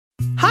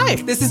Hi,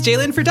 this is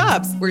Jalen for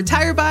Dobbs, where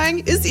tire buying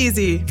is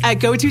easy. At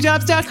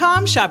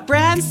GoToDobbs.com, shop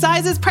brands,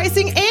 sizes,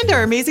 pricing, and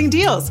our amazing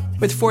deals.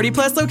 With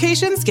 40-plus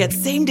locations, get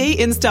same-day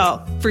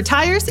install. For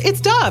tires, it's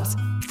Dobbs.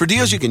 For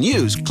deals you can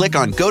use, click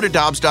on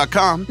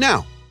GoToDobbs.com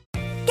now.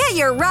 Get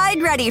your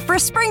ride ready for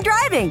spring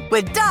driving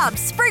with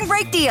Dobbs Spring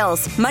Break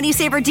Deals. Money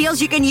saver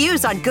deals you can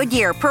use on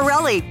Goodyear,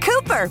 Pirelli,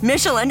 Cooper,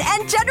 Michelin,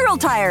 and General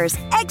Tires.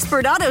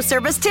 Expert auto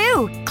service,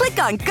 too. Click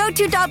on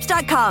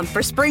GoToDobbs.com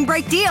for spring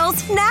break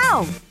deals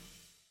now.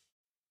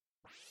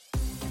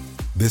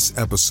 This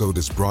episode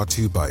is brought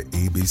to you by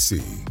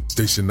ABC.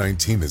 Station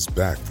 19 is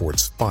back for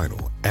its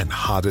final and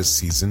hottest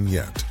season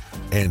yet.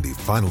 Andy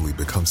finally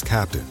becomes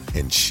captain,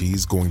 and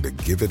she's going to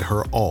give it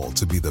her all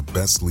to be the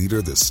best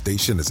leader the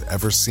station has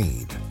ever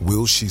seen.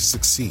 Will she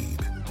succeed?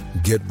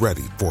 Get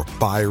ready for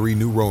fiery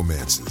new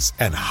romances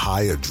and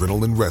high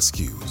adrenaline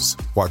rescues.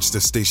 Watch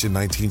the Station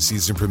 19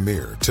 season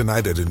premiere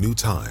tonight at a new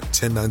time,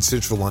 10/9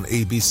 Central on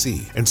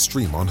ABC, and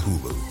stream on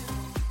Hulu.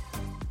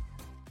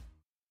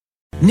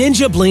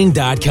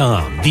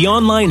 NinjaBling.com, the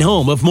online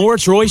home of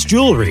Moritz Royce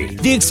Jewelry,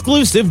 the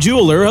exclusive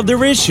jeweler of The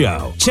Rizz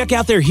Show. Check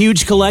out their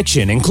huge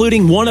collection,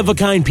 including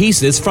one-of-a-kind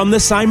pieces from the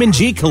Simon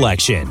G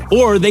collection.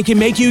 Or they can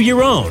make you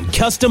your own,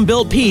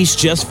 custom-built piece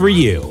just for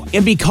you.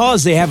 And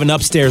because they have an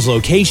upstairs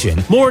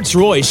location, Moritz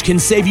Royce can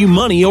save you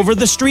money over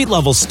the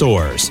street-level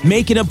stores.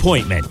 Make an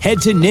appointment.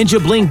 Head to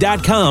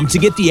NinjaBling.com to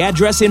get the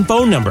address and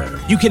phone number.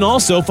 You can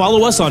also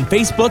follow us on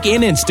Facebook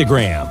and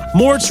Instagram.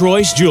 Moritz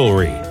Royce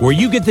Jewelry, where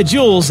you get the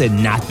jewels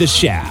and not the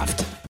shaft.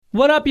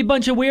 What up, you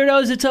bunch of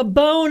weirdos? It's a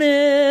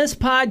bonus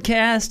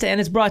podcast, and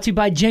it's brought to you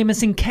by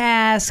Jameson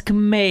Cask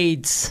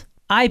Mates.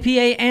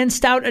 IPA and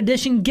Stout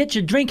Edition. Get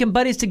your drinking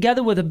buddies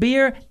together with a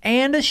beer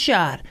and a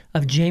shot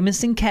of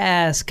Jameson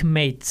Cask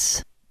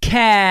Mates.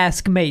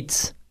 Cask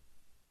Mates.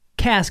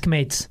 Cask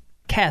Mates.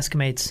 Cask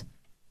Mates.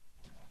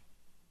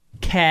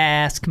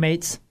 Cask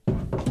Mates.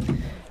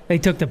 They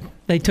took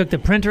the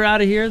printer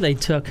out of here. They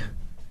took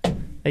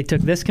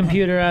this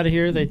computer out of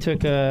here. They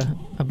took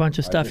a bunch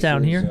of stuff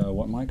down here.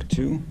 What mic?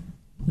 2?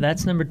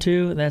 That's number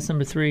 2. That's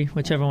number 3.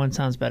 Whichever one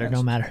sounds better.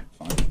 Don't matter.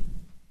 Fine.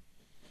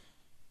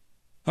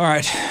 All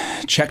right.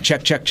 Check.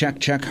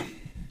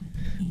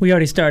 We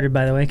already started,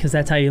 by the way, because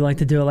that's how you like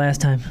to do it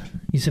last time.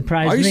 You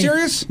surprised me. Are you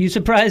serious? You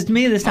surprised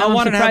me. This time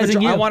I'm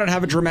surprising you. I wanted to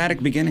have a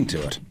dramatic beginning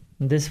to it.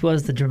 This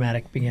was the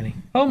dramatic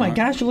beginning. Oh my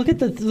gosh! Look at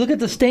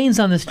the stains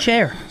on this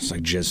chair. It's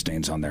like jizz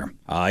stains on there.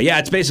 Yeah,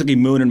 it's basically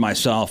Moon and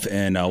myself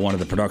in one of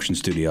the production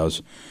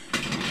studios.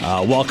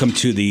 Welcome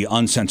to the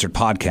Uncensored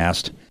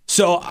podcast.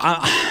 So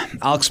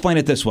I'll explain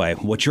it this way.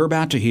 What you're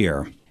about to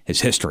hear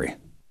is history.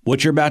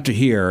 What you're about to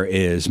hear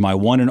is my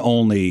one and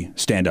only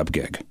stand-up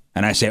gig.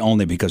 And I say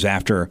only because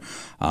after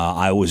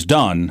I was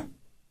done,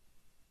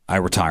 I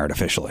retired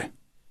officially.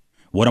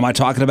 What am I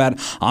talking about?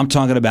 I'm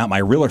talking about my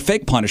real or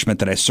fake punishment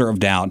that I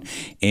served out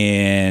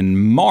in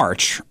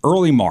March,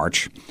 early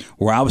March,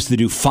 where I was to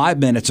do 5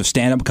 minutes of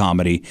stand-up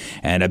comedy.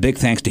 And a big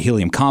thanks to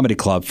Helium Comedy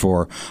Club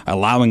for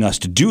allowing us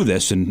to do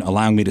this and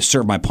allowing me to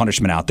serve my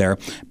punishment out there.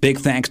 Big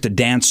thanks to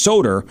Dan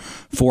Soder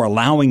for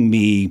allowing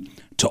me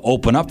to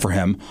open up for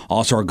him.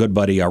 Also, our good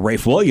buddy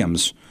Rafe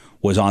Williams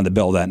was on the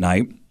bill that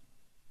night.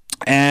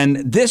 And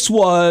this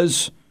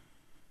was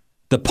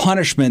the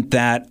punishment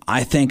that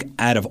I think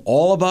out of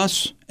all of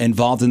us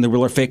involved in the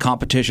real or fake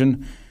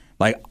competition,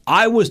 like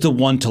I was the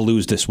one to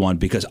lose this one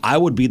because I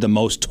would be the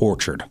most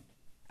tortured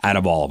out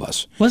of all of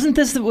us. Wasn't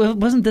this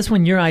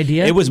one your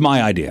idea? It was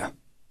my idea.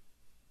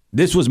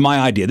 This was my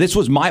idea. This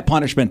was my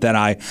punishment that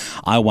I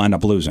wound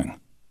up losing.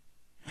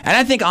 And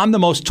I think I'm the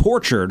most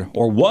tortured,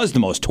 or was the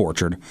most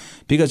tortured,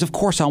 because of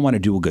course I want to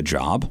do a good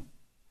job.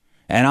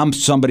 And I'm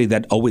somebody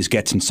that always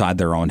gets inside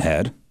their own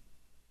head.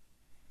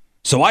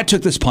 So I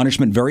took this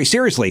punishment very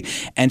seriously.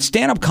 And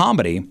stand-up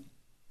comedy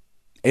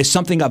is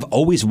something I've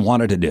always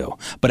wanted to do,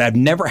 but I've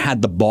never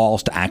had the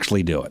balls to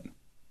actually do it.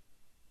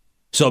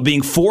 So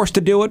being forced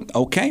to do it,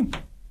 okay.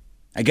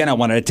 Again, I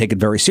wanted to take it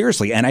very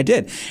seriously, and I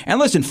did. And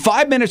listen,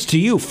 5 minutes to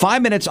you,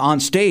 5 minutes on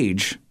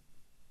stage,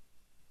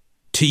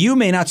 to you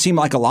may not seem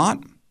like a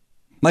lot.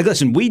 Like,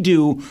 listen, we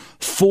do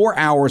 4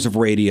 hours of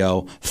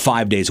radio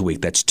 5 days a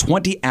week. That's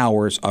 20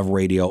 hours of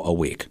radio a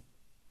week,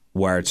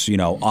 where it's,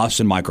 us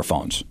and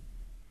microphones.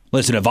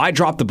 Listen, if I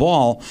drop the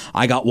ball,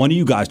 I got one of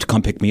you guys to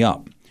come pick me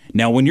up.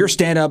 Now, when you're a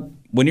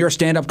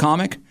stand-up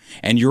comic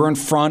and you're in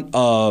front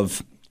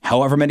of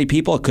however many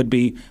people, it could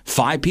be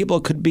 5 people,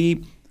 it could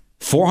be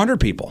 400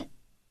 people.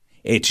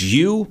 It's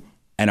you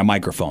and a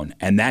microphone,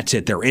 and that's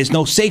it. There is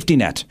no safety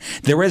net.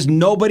 There is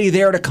nobody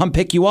there to come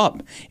pick you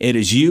up. It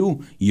is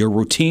you, your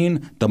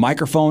routine, the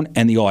microphone,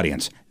 and the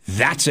audience.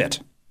 That's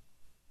it.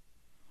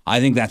 I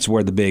think that's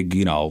where the big,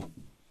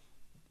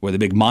 where the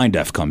big mind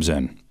F comes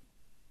in.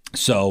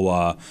 So,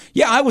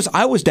 I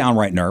was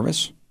downright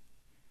nervous.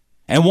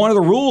 And one of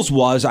the rules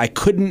was I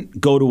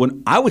couldn't go to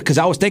because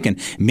I was thinking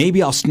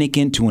maybe I'll sneak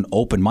into an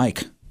open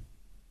mic.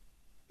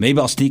 Maybe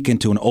I'll sneak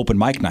into an open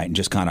mic night and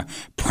just kind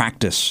of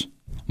practice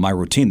my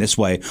routine. This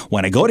way,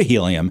 when I go to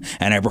Helium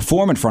and I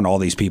perform in front of all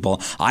these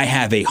people, I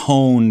have a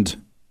honed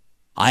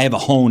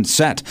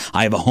set.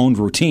 I have a honed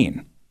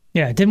routine.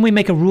 Yeah. Didn't we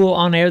make a rule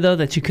on air, though,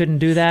 that you couldn't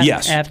do that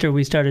after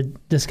we started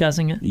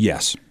discussing it?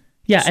 Yes.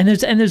 Yeah, and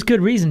there's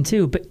good reason,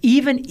 too. But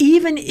even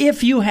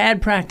if you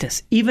had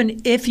practice,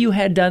 even if you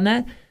had done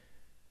that,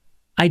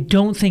 I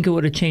don't think it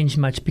would have changed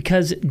much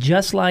because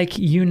just like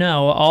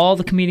all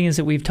the comedians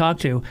that we've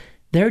talked to,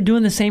 they're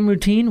doing the same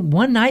routine.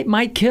 One night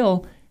might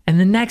kill, and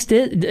the next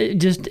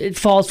it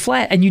falls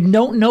flat. And you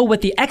don't know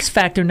what the X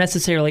factor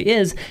necessarily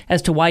is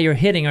as to why you're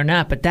hitting or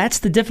not. But that's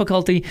the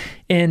difficulty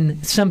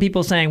in some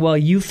people saying, well,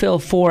 you fill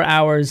 4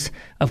 hours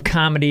of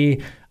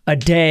comedy a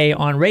day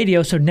on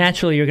radio, so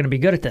naturally you're going to be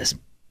good at this.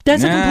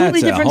 That's a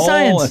completely different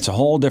science. It's a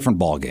whole different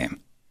ballgame,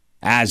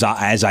 as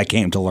I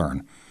came to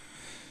learn.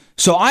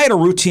 So I had a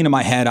routine in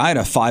my head. I had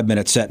a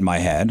 5-minute set in my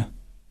head,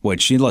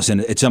 which, listen,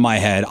 it's in my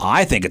head.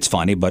 I think it's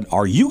funny, but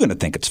are you going to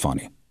think it's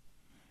funny?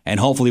 And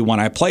hopefully when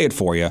I play it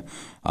for you,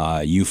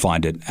 you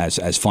find it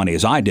as funny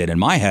as I did in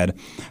my head.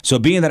 So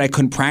being that I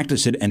couldn't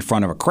practice it in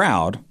front of a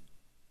crowd,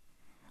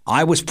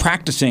 I was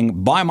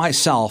practicing by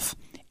myself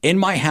in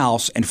my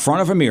house in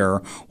front of a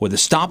mirror with a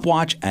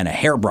stopwatch and a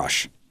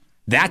hairbrush.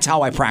 That's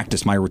how I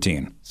practice my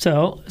routine.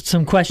 So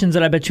some questions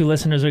that I bet you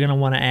listeners are going to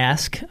want to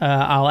ask.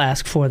 I'll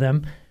ask for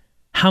them.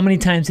 How many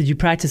times did you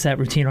practice that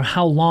routine, or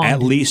how long?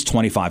 At least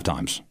 25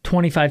 times.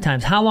 25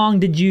 times. How long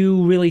did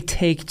you really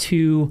take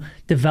to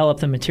develop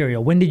the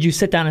material? When did you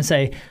sit down and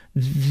say,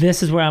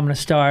 this is where I'm going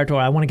to start, or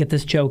I want to get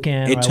this joke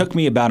in? It took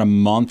me about a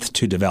month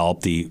to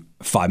develop the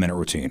 5-minute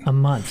routine. A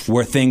month.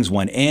 Where things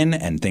went in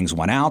and things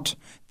went out.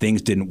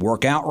 Things didn't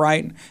work out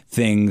right.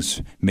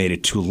 Things made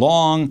it too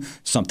long.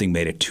 Something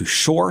made it too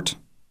short.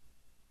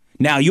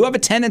 Now, you have a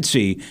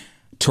tendency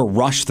to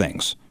rush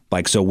things.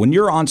 Like, so when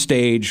you're on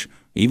stage,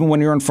 even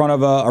when you're in front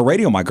of a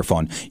radio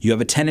microphone, you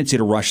have a tendency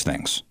to rush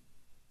things.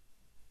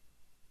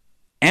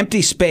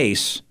 Empty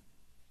space,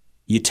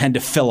 you tend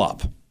to fill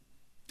up.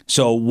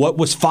 So what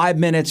was 5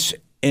 minutes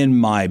in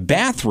my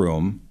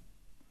bathroom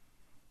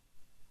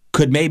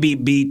could maybe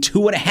be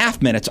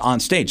 2.5 minutes on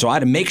stage. So I had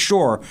to make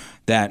sure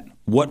that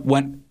what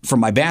went from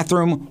my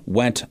bathroom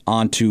went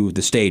onto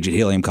the stage at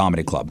Helium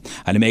Comedy Club. I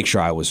had to make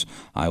sure I was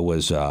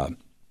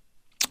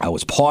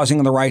pausing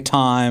at the right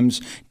times,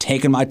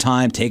 taking my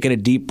time, taking a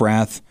deep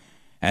breath.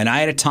 And I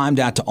had it timed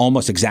out to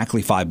almost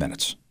exactly 5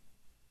 minutes.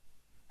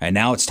 And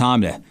now it's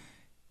time to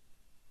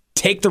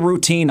take the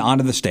routine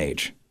onto the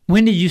stage.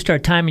 When did you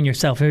start timing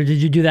yourself? Or did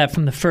you do that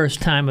from the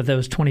first time of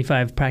those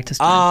 25 practice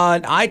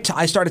times?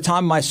 I started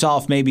timing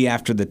myself maybe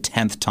after the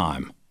 10th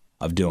time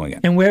of doing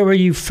it. And where were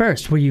you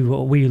first? Were you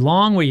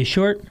long? Were you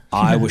short?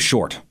 I was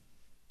short.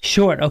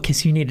 Short. Okay,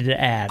 so you needed to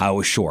add. I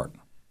was short.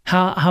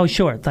 How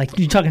short? Like,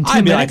 you talking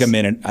 2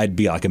 minutes? I'd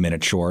be like a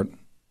minute short.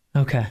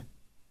 Okay.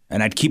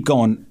 And I'd keep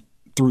going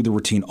through the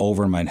routine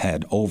over in my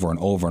head, over and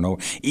over and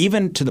over,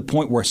 even to the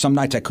point where some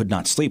nights I could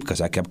not sleep because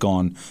I kept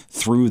going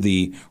through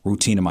the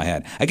routine in my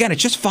head. Again,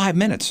 it's just 5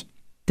 minutes.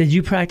 Did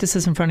you practice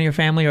this in front of your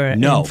family or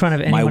no, in front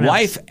of anyone else? My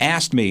wife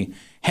asked me,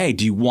 hey,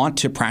 do you want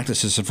to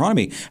practice this in front of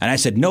me? And I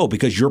said, no,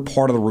 because you're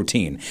part of the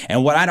routine.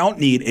 And what I don't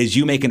need is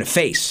you making a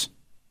face.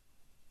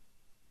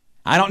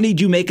 I don't need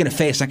you making a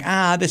face like,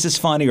 this is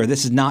funny or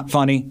this is not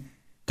funny.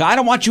 I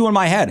don't want you in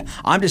my head.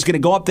 I'm just going to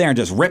go up there and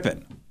just rip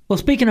it. Well,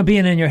 speaking of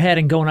being in your head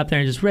and going up there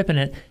and just ripping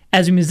it,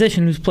 as a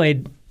musician who's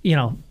played,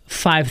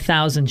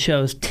 5,000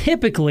 shows,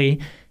 typically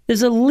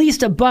there's at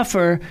least a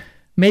buffer,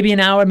 maybe an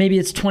hour, maybe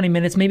it's 20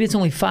 minutes, maybe it's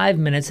only 5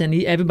 minutes, and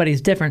everybody's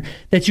different,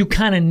 that you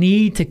kind of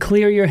need to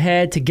clear your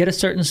head to get a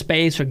certain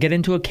space or get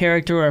into a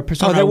character or a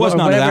persona there was or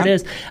whatever it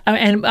is.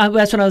 And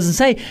that's what I was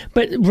going to say.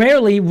 But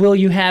rarely will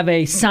you have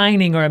a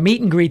signing or a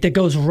meet and greet that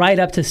goes right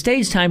up to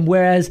stage time,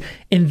 whereas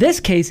in this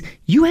case,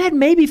 you had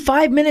maybe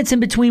 5 minutes in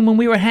between when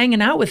we were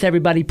hanging out with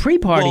everybody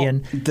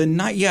pre-partying. Well,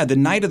 the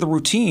night of the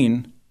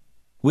routine,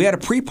 we had a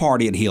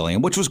pre-party at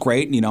Helium, which was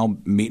great,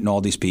 meeting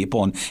all these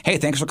people. And, hey,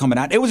 thanks for coming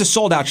out. It was a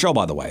sold-out show,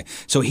 by the way.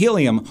 So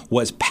Helium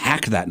was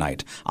packed that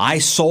night. I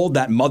sold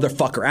that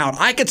motherfucker out.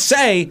 I could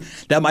say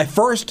that my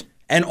first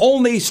and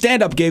only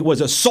stand-up gig was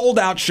a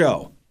sold-out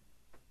show.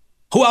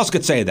 Who else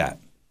could say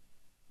that?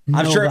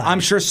 Nobody. I'm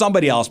sure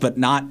somebody else, but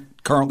not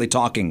currently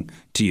talking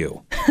to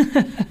you.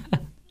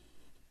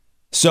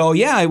 So,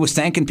 yeah, I was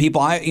thanking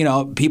people.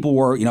 People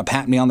were,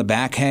 patting me on the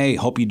back. Hey,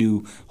 hope you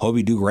do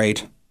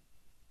great.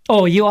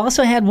 Oh, you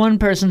also had one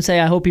person say,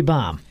 I hope you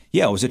bomb.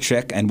 Yeah, it was a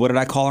chick. And what did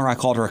I call her? I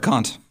called her a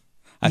cunt.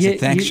 I said,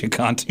 thanks, you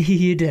cunt.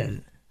 You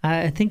did.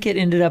 I think it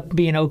ended up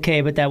being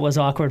okay, but that was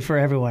awkward for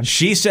everyone.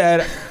 She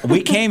said,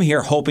 we came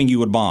here hoping you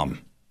would bomb.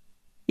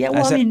 Yeah,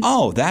 well, I said,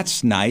 oh,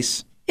 that's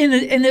nice.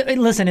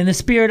 Listen, in the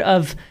spirit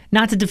of,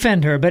 not to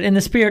defend her, but in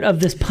the spirit of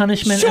this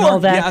punishment and all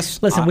that.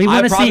 Yes. Listen,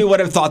 I probably would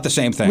have thought the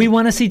same thing. We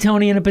want to see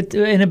Tony in a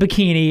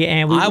bikini.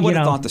 And I would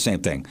have thought the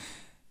same thing.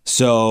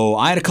 So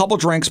I had a couple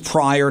drinks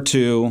prior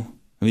to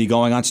me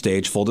going on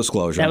stage, full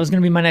disclosure. That was going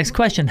to be my next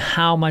question.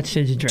 How much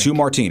did you drink? 2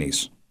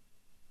 martinis.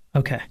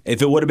 Okay.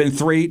 If it would have been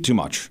 3, too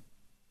much.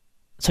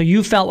 So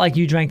you felt like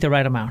you drank the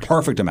right amount?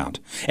 Perfect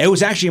amount. It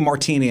was actually a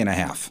martini and a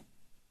half.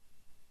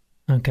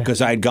 Okay. Because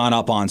I had gone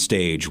up on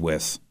stage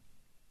with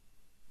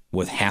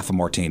half a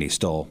martini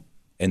still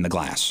in the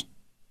glass.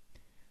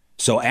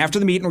 So after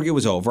the meet and greet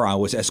was over, I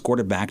was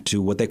escorted back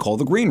to what they call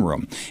the green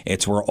room.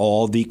 It's where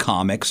all the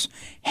comics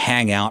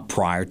hang out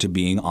prior to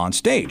being on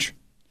stage.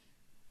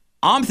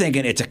 I'm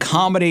thinking it's a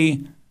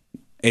comedy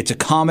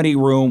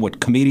room with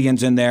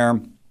comedians in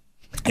there.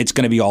 It's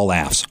going to be all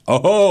laughs.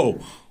 Oh,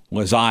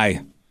 was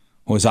I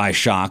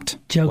shocked.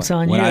 Joke's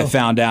on you. When I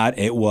found out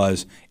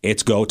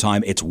it's go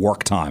time, it's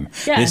work time.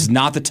 Yeah. This is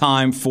not the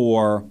time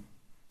for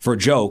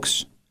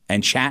jokes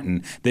and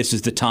chatting. This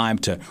is the time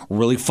to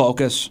really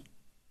focus.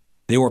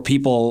 There were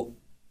people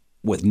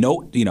with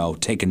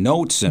taking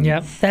notes. And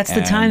yep. That's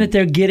the time that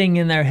they're getting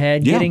in their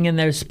head, getting in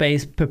their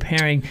space,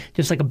 preparing,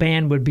 just like a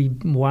band would be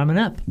warming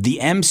up. The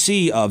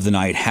MC of the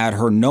night had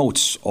her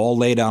notes all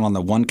laid out on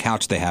the one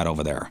couch they had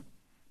over there.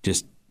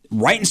 Just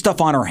writing stuff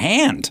on her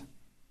hand.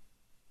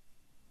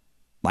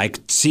 Like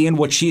seeing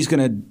what she's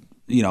going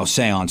to,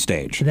 say on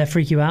stage. Did that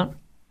freak you out?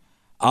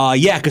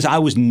 Yeah, because I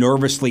was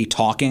nervously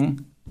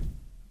talking.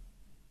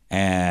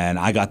 And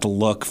I got the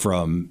look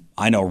from,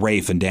 I know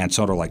Rafe and Dan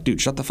Soder like,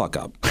 dude, shut the fuck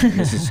up.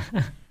 This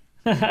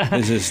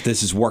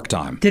is work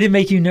time. Did it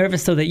make you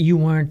nervous, though, that you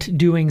weren't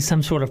doing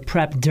some sort of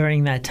prep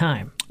during that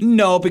time?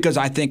 No, because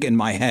I think in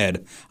my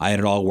head, I had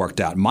it all worked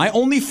out. My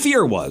only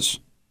fear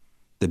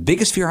the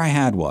biggest fear I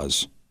had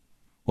was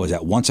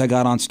that once I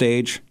got on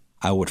stage,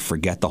 I would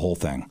forget the whole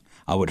thing.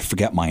 I would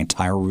forget my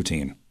entire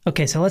routine.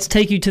 Okay, so let's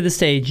take you to the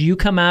stage. You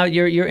come out,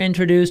 you're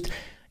introduced.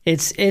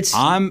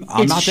 I'm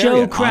not show there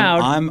yet.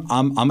 Crowd. I'm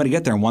going to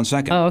get there in 1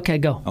 second. Oh, okay,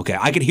 go. Okay,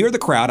 I could hear the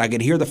crowd. I could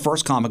hear the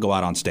first comic go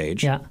out on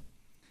stage. Yeah.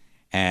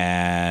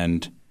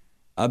 And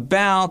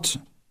about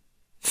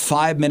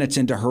 5 minutes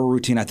into her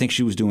routine, I think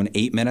she was doing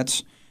 8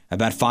 minutes.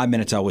 About 5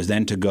 minutes, I was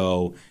then to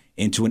go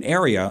into an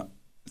area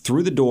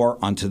through the door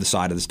onto the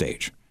side of the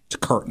stage. It's a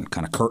curtain,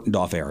 kind of curtained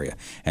off area.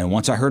 And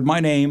once I heard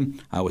my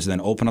name, I was then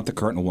open up the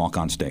curtain and walk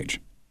on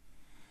stage.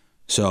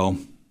 So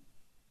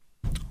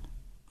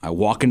I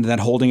walk into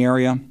that holding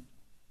area.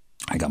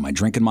 I got my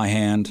drink in my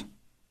hand.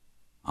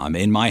 I'm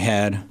in my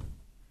head.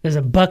 There's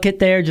a bucket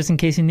there just in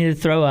case you need to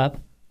throw up.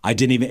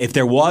 If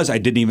there was, I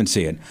didn't even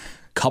see it.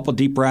 Couple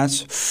deep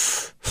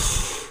breaths.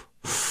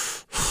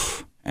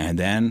 And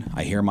then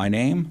I hear my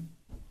name.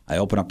 I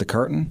open up the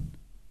curtain.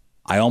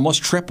 I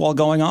almost trip while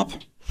going up.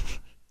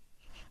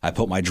 I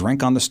put my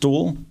drink on the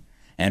stool.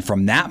 And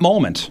from that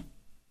moment,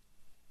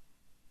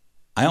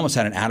 I almost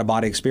had an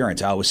out-of-body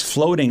experience. I was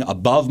floating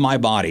above my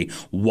body,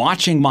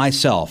 watching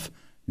myself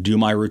do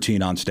my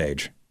routine on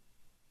stage.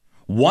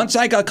 Once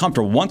I got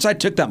comfortable, once I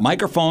took that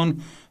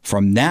microphone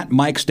from that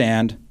mic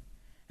stand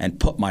and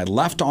put my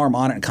left arm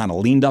on it and kind of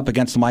leaned up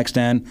against the mic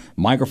stand,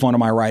 microphone in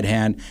my right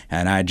hand,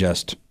 and I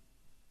just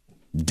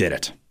did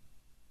it.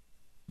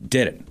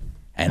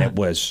 And it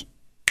was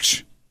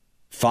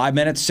 5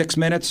 minutes, 6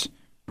 minutes,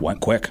 went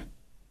quick.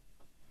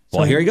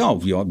 Well, here you go.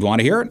 You want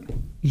to hear it?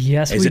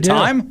 Yes, Is it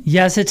time?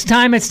 Yes, it's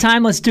time. It's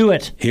time. Let's do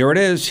it. Here it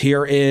is.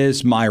 Here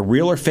is my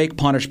real or fake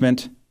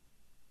punishment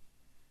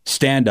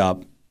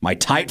stand-up, my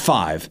tight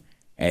five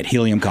at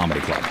Helium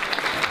Comedy Club.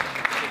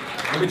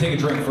 Let me take a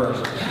drink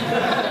first.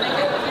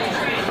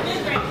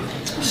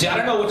 See, I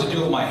don't know what to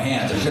do with my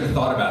hands. I should have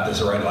thought about this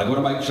already.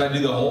 Like, should I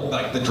do the whole,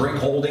 the drink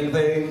holding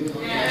thing?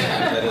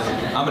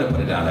 I'm going to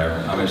put it down there.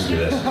 I'm going to just do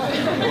this.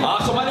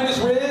 So my name is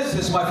Rizz.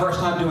 This is my first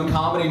time doing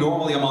comedy.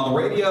 Normally I'm on the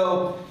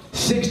radio,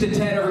 6 to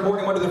 10 every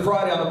morning, Monday through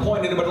Friday on The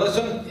Point. Anybody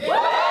listen?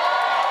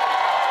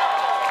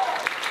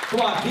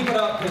 Come on, keep it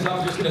up, because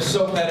I'm just going to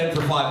soak that in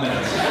for 5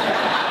 minutes.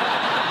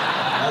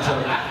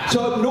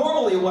 So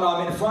normally when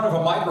I'm in front of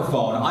a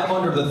microphone, I'm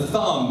under the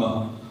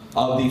thumb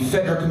of the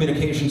Federal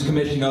Communications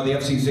Commission, the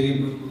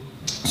FCC.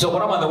 So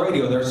when I'm on the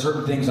radio, there are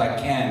certain things I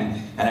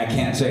can and I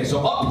can't say.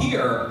 So up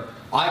here,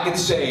 I could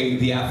say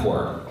the F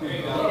word.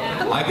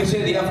 I could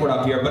say the F word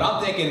up here, but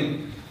I'm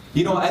thinking,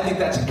 I think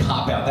that's a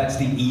cop-out. That's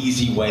the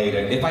easy way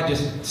to, if I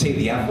just say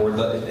the F word,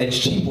 it's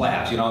cheap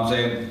laughs, you know what I'm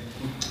saying?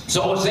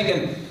 So I was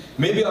thinking,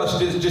 maybe I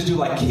should just do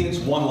like kids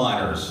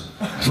one-liners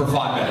for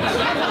 5 minutes.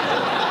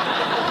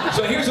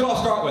 So here's what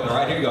I'll start with, all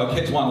right? Here you go,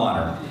 kids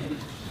one-liner.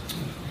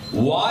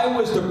 Why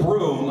was the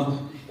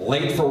broom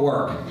late for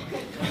work?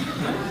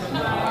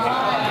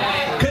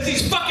 Because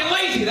he's fucking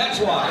lazy, that's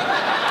why.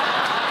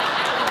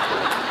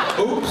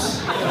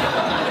 Oops.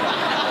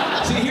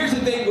 See, here's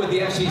the thing with the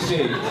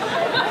FCC.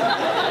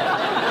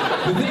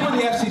 The thing with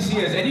the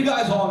FCC is, and you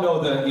guys all know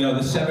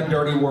the 7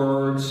 dirty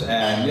words,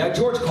 and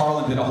George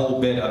Carlin did a whole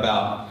bit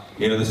about,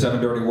 the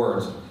 7 dirty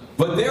words.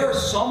 But there are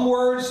some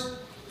words,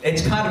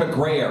 it's kind of a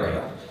gray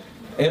area.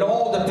 It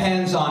all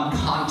depends on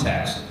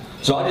context.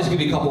 So I'll just give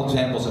you a couple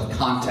examples of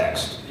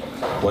context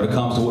when it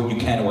comes to what you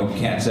can and what you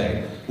can't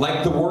say.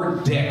 Like the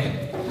word dick.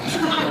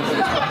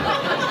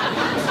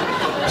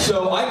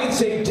 So I can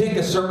say dick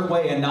a certain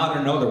way and not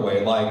another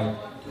way. Like,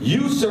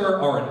 you, sir,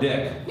 are a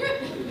dick.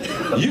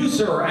 You,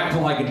 sir, are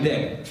acting like a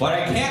dick. But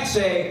I can't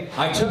say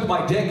I took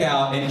my dick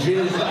out and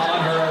jizzed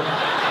on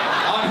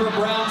her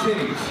brown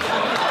titties.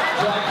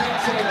 So I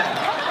can't say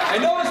that.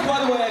 And notice,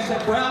 by the way, I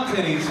said brown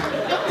titties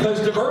because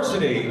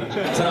diversity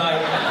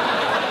tonight.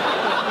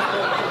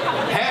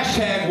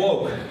 Hashtag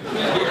woke.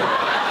 Here.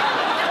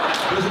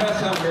 Doesn't that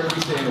sound weird to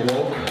be saying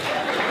woke?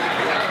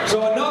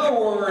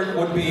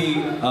 would be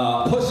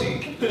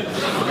pussy.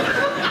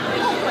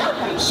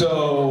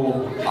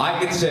 So I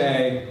could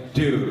say,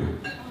 dude,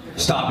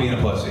 stop being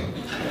a pussy.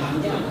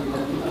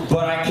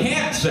 But I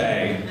can't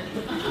say,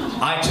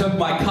 I took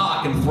my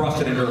cock and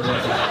thrust it into her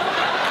pussy.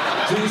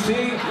 So you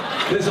see,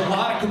 there's a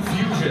lot of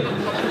confusion.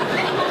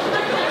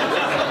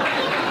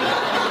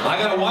 I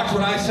gotta watch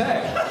what I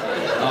say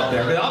up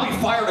there, but I'll be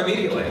fired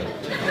immediately.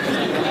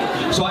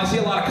 So I see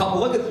a lot of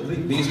couples. Look at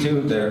these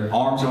two, their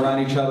arms around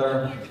each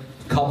other.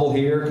 Couple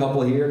here,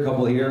 couple here,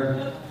 couple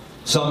here.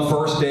 Some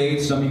first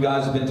dates. Some of you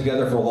guys have been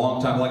together for a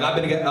long time. Like I've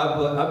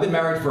been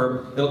married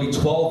for, it'll be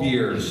 12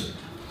 years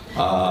in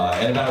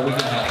about a week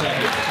and a half.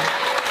 Thank you.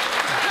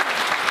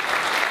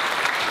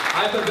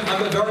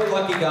 I'm a very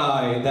lucky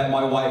guy that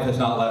my wife has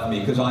not left me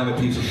because I'm a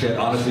piece of shit,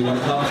 honestly, when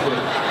it comes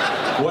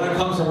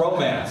to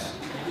romance.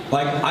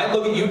 Like, I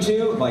look at you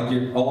two, like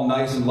you're all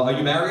nice and are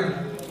you married?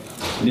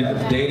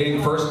 Yeah,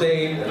 dating, first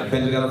date,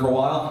 been together for a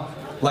while.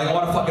 Like, I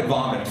want to fucking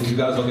vomit because you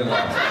guys look in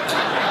love.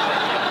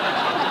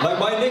 Like,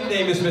 my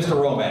nickname is Mr.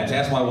 Romance.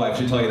 Ask my wife,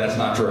 she'll tell you that's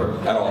not true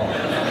at all.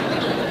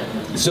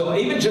 So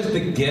even just the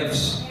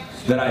gifts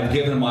that I've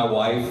given my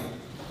wife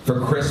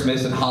for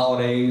Christmas and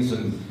holidays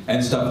and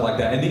stuff like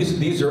that. And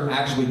these are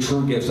actually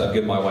true gifts I've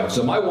given my wife.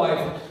 So my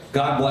wife,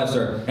 God bless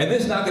her, and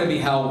this is not going to be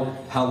how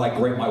like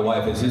great my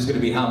wife is. This is going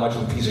to be how much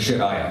of a piece of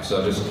shit I am.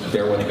 So just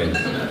bear with me.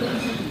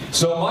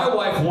 So my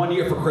wife, one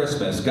year for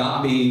Christmas,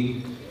 got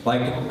me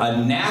like a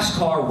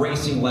NASCAR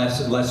racing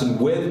lesson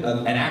with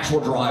an actual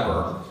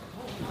driver.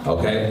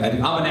 Okay,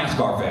 and I'm a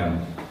NASCAR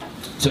fan.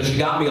 So she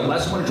got me a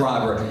lesson with a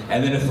driver,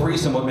 and then a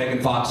threesome with Megan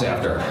Fox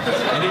after.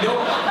 And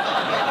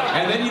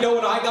then you know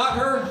what I got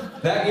her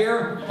that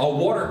year? A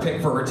water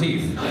pick for her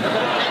teeth.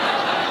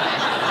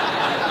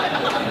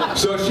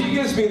 So she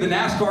gives me the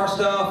NASCAR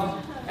stuff,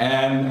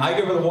 and I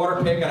give her the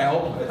water pick, and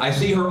I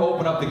see her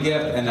open up the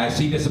gift, and I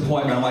see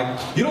disappointment. I'm like,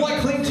 you don't like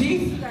clean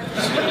teeth?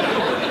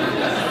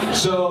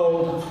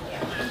 So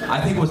I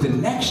think it was the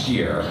next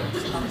year,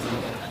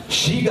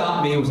 she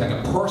got me, it was like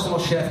a personal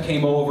chef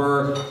came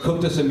over,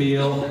 cooked us a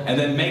meal, and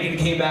then Megan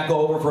came back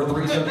over for a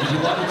threesome because she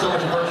loved it so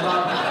much the first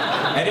time.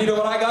 And you know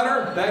what I got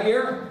her that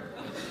year?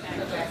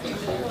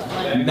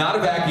 Not a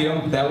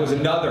vacuum, that was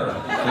another year.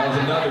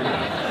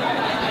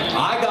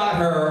 I got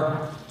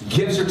her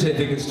gift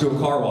certificates to a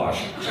car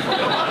wash.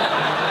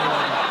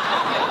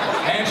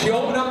 And she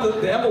opened up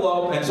the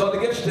envelope and saw the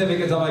gift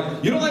certificates. I'm like,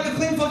 you don't like a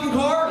clean fucking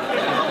car?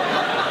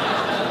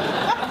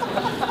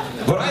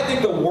 But I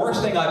think the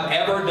worst thing I've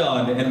ever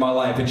done in my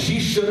life, and she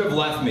should have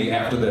left me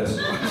after this.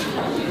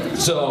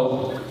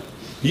 So,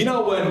 you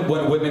know when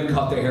women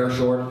cut their hair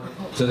short?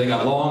 So they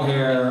got long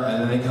hair,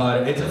 and then they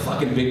cut it. It's a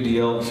fucking big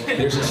deal.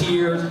 There's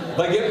tears.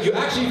 Like, if you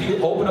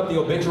open up the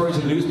obituaries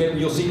in the newspaper,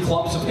 you'll see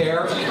clumps of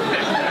hair.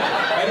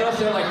 And it'll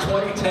say like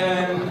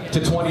 2010 to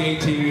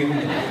 2018,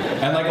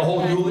 and like a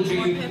whole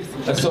eulogy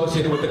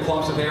associated with the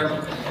clumps of hair.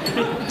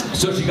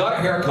 So she got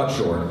her hair cut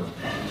short,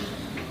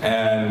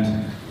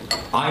 and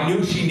I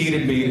knew she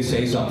needed me to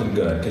say something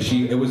good, because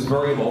it was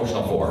very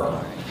emotional for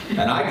her.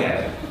 And I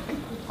get it.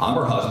 I'm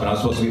her husband. I'm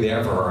supposed to be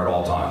there for her at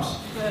all times.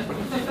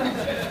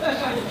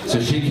 So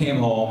she came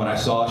home, and I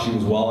saw she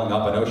was welling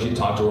up. I know she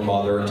talked to her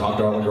mother and talked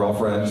to her other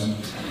girlfriends.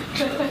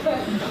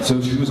 So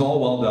she was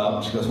all welled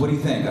up. She goes, what do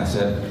you think? I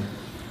said,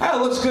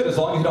 it looks good as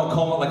long as you don't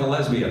comb it like a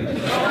lesbian.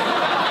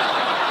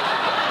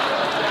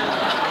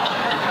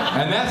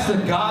 And that's the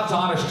God's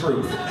honest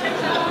truth.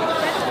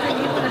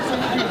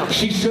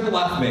 She should have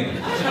left me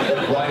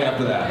right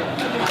after that.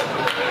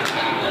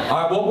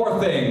 All right, one more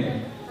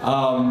thing.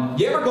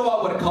 You ever go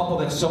out with a couple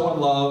that's so in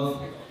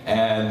love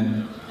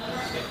and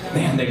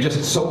man, they're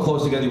just so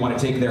close together, you want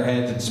to take their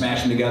heads and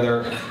smash them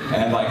together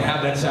and like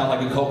have that sound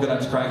like a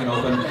coconut's cracking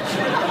open.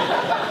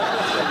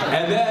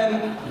 And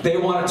then they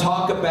want to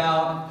talk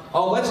about,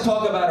 let's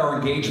talk about our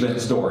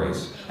engagement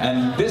stories.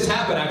 And this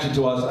happened actually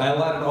to us. I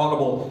let an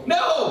audible,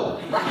 no!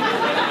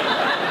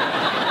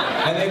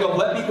 And they go,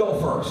 let me go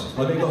first.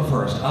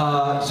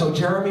 So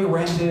Jeremy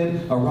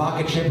rented a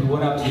rocket ship and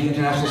went up to the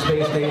International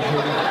Space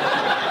Station.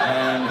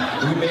 And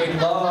we made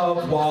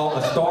love while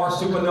a star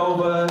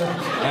supernova.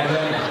 And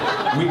then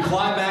we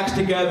climaxed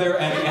together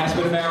and he asked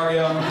me to marry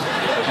him.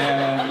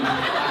 And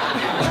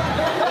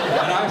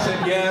I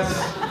said yes.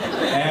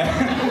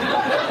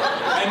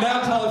 And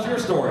now tell us your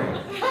story.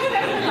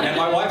 And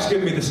my wife's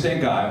giving me the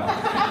stink eye,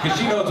 because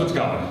she knows what's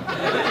coming.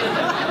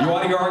 You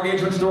want to hear our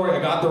engagement story?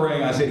 I got the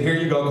ring. I said, here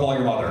you go, call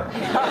your mother. All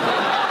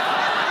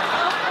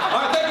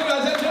right, thank you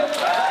guys. That's it.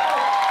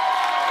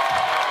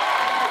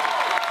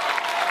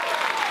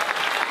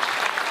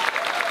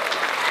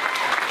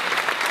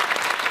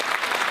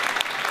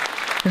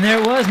 And there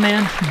it was,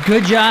 man.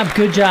 Good job.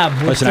 We're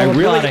Listen,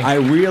 I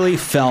really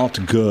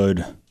felt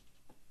good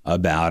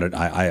about it.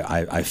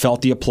 I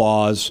felt the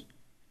applause.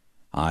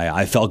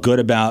 I felt good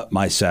about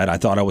my set. I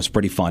thought I was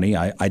pretty funny.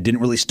 I didn't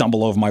really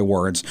stumble over my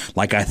words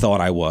like I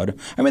thought I would.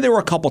 I mean, there were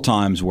a couple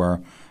times where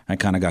I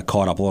kind of got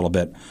caught up a little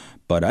bit.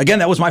 But again,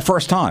 that was my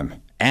first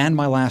time and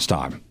my last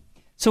time.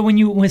 So when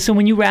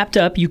you wrapped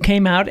up, you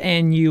came out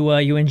and you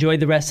enjoyed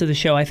the rest of the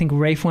show. I think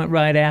Rafe went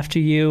right after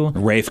you.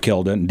 Rafe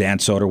killed it, and Dan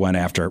Soder went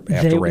after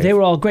Rafe. They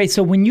were all great.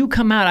 So when you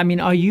come out, I mean,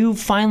 are you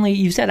finally?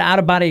 You said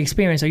out-of-body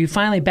experience. Are you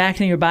finally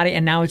back in your body,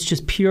 and now it's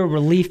just pure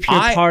relief, pure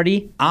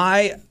party?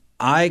 I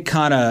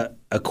kind of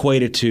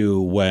equate it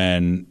to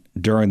when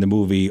during the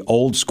movie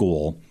Old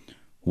School,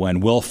 when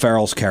Will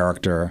Ferrell's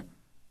character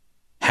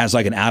has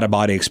like an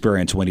out-of-body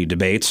experience when he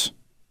debates.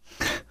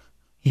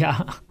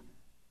 Yeah.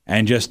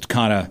 And just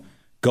kind of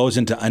goes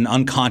into an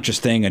unconscious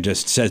thing and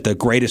just says the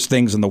greatest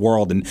things in the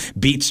world and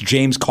beats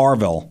James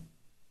Carville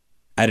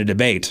at a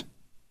debate.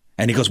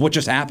 And he goes, what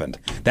just happened?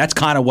 That's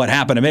kind of what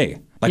happened to me.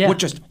 Like, what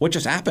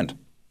just happened?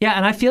 Yeah,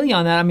 and I feel you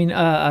on that. I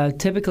mean,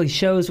 typically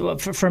shows,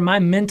 for my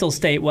mental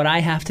state, what I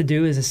have to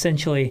do is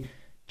essentially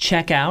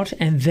check out,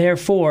 and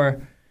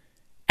therefore,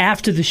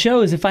 after the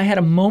shows, if I had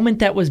a moment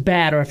that was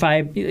bad, or if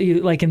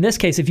like in this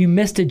case, if you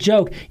missed a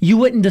joke, you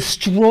wouldn't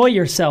destroy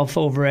yourself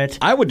over it.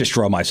 I would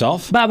destroy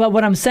myself. But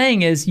what I'm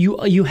saying is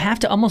you have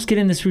to almost get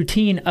in this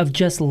routine of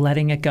just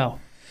letting it go.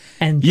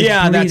 And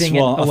breathing it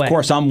away. Of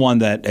course, I'm one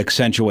that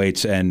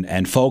accentuates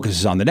and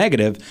focuses on the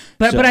negative.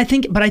 But I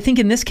think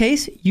in this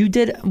case, you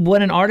did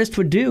what an artist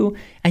would do,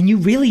 and you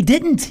really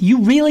didn't. You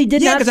really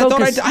did not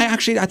focus.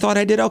 I thought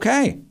I did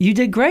okay. You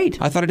did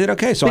great. I thought I did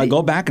okay. So I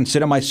go back and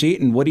sit on my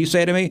seat, and what do you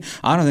say to me?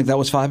 I don't think that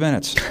was 5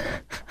 minutes.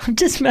 I'm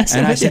just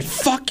messing with you. And I said,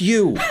 fuck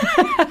you.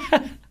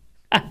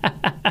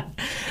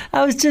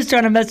 I was just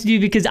trying to mess with you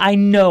because I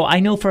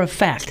know for a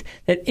fact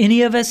that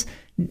any of us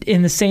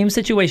in the same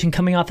situation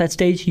coming off that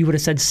stage, you would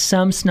have said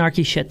some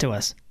snarky shit to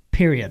us,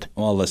 period.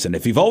 Well, listen,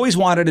 if you've always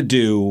wanted to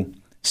do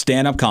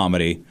stand-up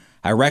comedy,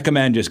 I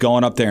recommend just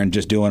going up there and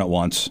just doing it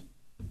once.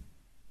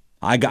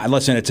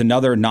 Listen, it's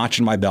another notch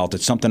in my belt.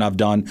 It's something I've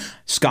done.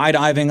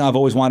 Skydiving, I've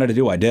always wanted to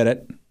do. I did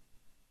it.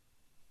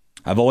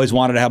 I've always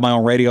wanted to have my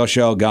own radio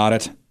show. Got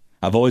it.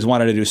 I've always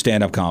wanted to do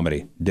stand-up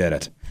comedy. Did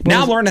it.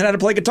 Now I'm learning how to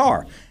play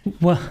guitar.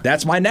 Well,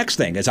 that's my next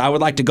thing, is I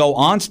would like to go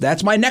on.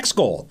 That's my next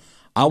goal.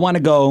 I want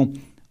to go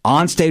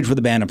on stage with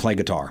a band and play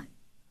guitar.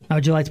 How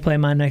would you like to play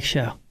my next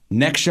show?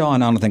 Next show,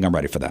 and I don't think I'm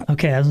ready for that.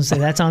 Okay, I was going to say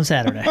that's on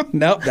Saturday.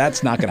 Nope,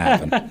 that's not going to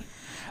happen.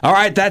 All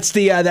right, that's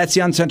the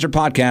Uncensored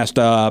podcast.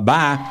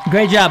 Bye.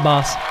 Great job,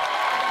 boss.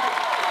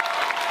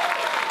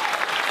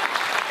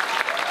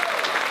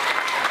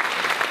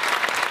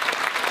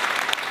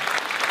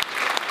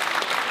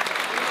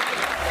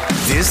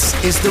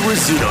 This is the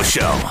Rizzuto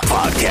Show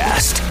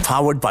podcast,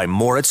 powered by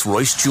Moritz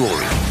Royce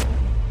Jewelry.